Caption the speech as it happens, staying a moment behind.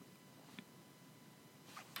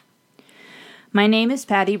My name is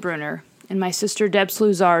Patty Brunner, and my sister Deb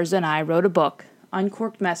Sluzars and I wrote a book,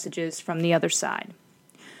 Uncorked Messages from the Other Side.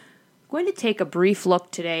 I'm going to take a brief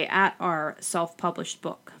look today at our self-published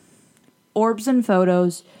book. Orbs and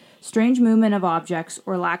photos, strange movement of objects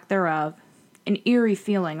or lack thereof, an eerie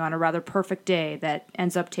feeling on a rather perfect day that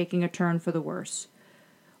ends up taking a turn for the worse.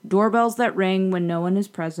 Doorbells that ring when no one is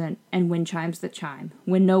present, and wind chimes that chime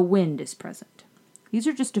when no wind is present. These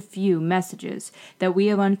are just a few messages that we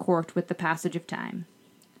have uncorked with the passage of time.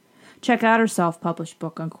 Check out our self-published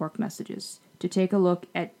book, Uncorked Messages, to take a look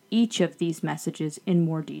at each of these messages in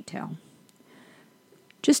more detail.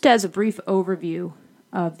 Just as a brief overview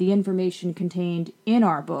of the information contained in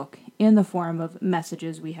our book in the form of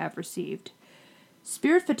messages we have received.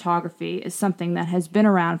 Spirit photography is something that has been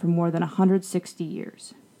around for more than 160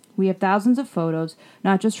 years. We have thousands of photos,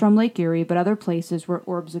 not just from Lake Erie, but other places where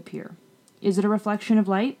orbs appear. Is it a reflection of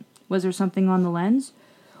light? Was there something on the lens?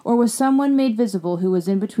 Or was someone made visible who was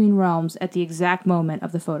in between realms at the exact moment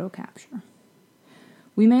of the photo capture?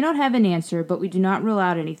 We may not have an answer, but we do not rule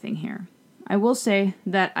out anything here. I will say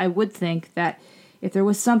that I would think that if there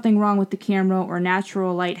was something wrong with the camera or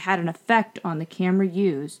natural light had an effect on the camera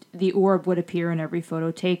used, the orb would appear in every photo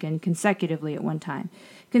taken consecutively at one time.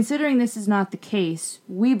 Considering this is not the case,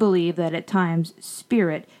 we believe that at times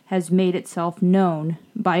spirit has made itself known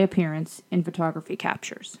by appearance in photography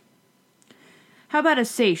captures. How about a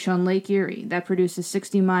seiche on Lake Erie that produces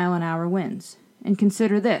 60-mile-an-hour winds? And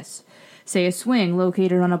consider this. Say a swing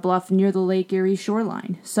located on a bluff near the Lake Erie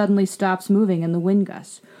shoreline suddenly stops moving in the wind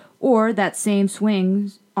gusts, or that same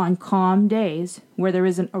swing on calm days where there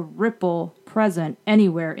isn't a ripple present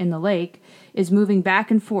anywhere in the lake is moving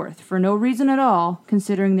back and forth for no reason at all,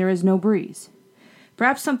 considering there is no breeze.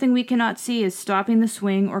 Perhaps something we cannot see is stopping the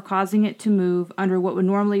swing or causing it to move under what would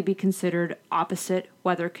normally be considered opposite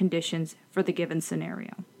weather conditions for the given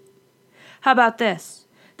scenario. How about this?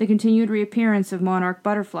 The continued reappearance of monarch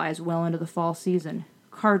butterflies well into the fall season.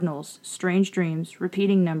 Cardinals, strange dreams,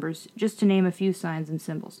 repeating numbers, just to name a few signs and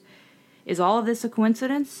symbols. Is all of this a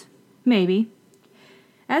coincidence? Maybe.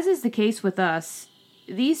 As is the case with us,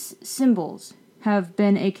 these symbols have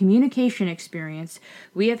been a communication experience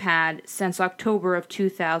we have had since October of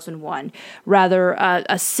 2001, rather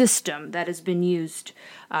a system that has been used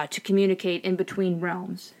to communicate in between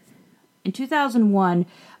realms. In 2001,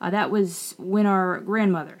 that was when our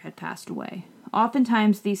grandmother had passed away.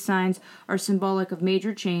 Oftentimes, these signs are symbolic of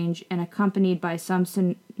major change and accompanied by some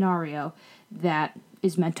scenario that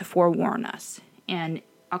is meant to forewarn us. And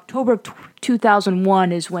October of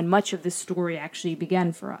 2001 is when much of this story actually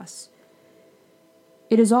began for us.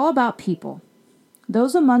 It is all about people.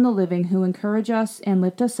 Those among the living who encourage us and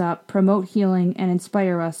lift us up, promote healing, and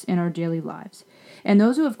inspire us in our daily lives. And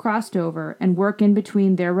those who have crossed over and work in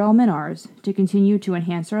between their realm and ours to continue to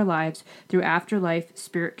enhance our lives through afterlife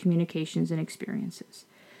spirit communications and experiences.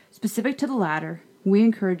 Specific to the latter, we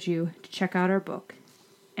encourage you to check out our book,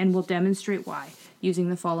 and we'll demonstrate why using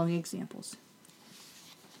the following examples.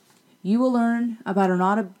 You will learn about an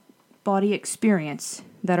out-of-body experience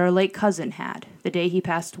that our late cousin had the day he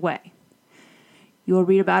passed away. You will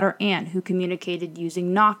read about our aunt who communicated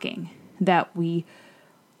using knocking that we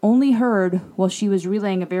only heard while she was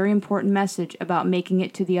relaying a very important message about making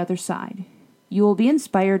it to the other side. You will be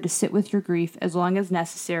inspired to sit with your grief as long as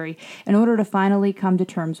necessary in order to finally come to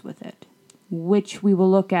terms with it, which we will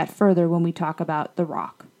look at further when we talk about the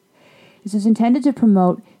rock. This is intended to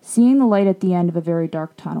promote seeing the light at the end of a very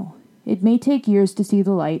dark tunnel. It may take years to see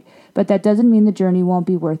the light, but that doesn't mean the journey won't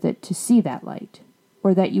be worth it to see that light,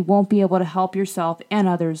 or that you won't be able to help yourself and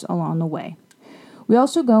others along the way. We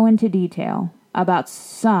also go into detail about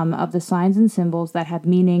some of the signs and symbols that have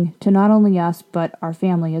meaning to not only us, but our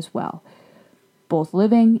family as well, both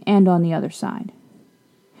living and on the other side.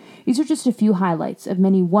 These are just a few highlights of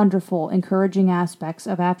many wonderful, encouraging aspects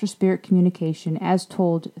of after-spirit communication as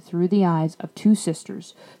told through the eyes of two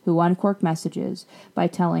sisters who uncork messages by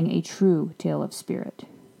telling a true tale of spirit.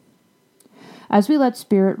 As we let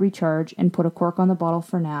spirit recharge and put a cork on the bottle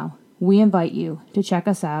for now, we invite you to check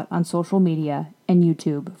us out on social media and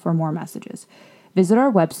YouTube for more messages. Visit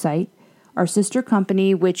our website. Our sister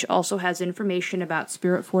company, which also has information about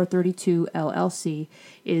Spirit 432 LLC,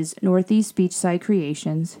 is Northeast Beachside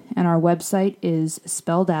Creations, and our website is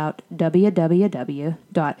spelled out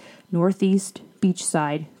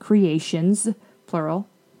www.northeastbeachsidecreations, plural,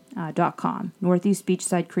 .com,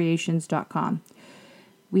 northeastbeachsidecreations.com.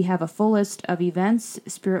 We have a full list of events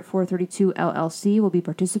Spirit 432 LLC will be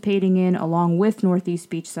participating in along with Northeast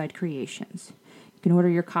Beachside Creations. You can order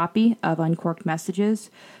your copy of Uncorked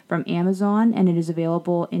Messages from Amazon, and it is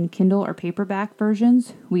available in Kindle or paperback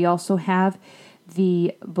versions. We also have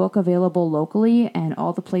The book available locally and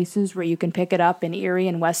all the places where you can pick it up in Erie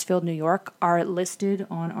and Westfield, New York are listed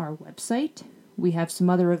on our website. We have some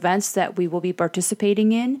other events that we will be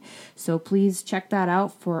participating in, so please check that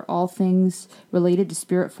out for all things related to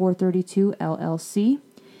Spirit 432 LLC.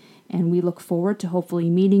 And we look forward to hopefully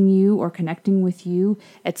meeting you or connecting with you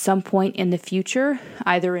at some point in the future,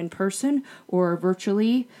 either in person or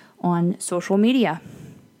virtually on social media.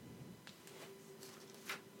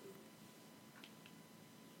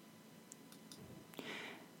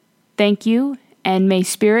 Thank you, and may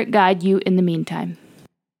Spirit guide you in the meantime.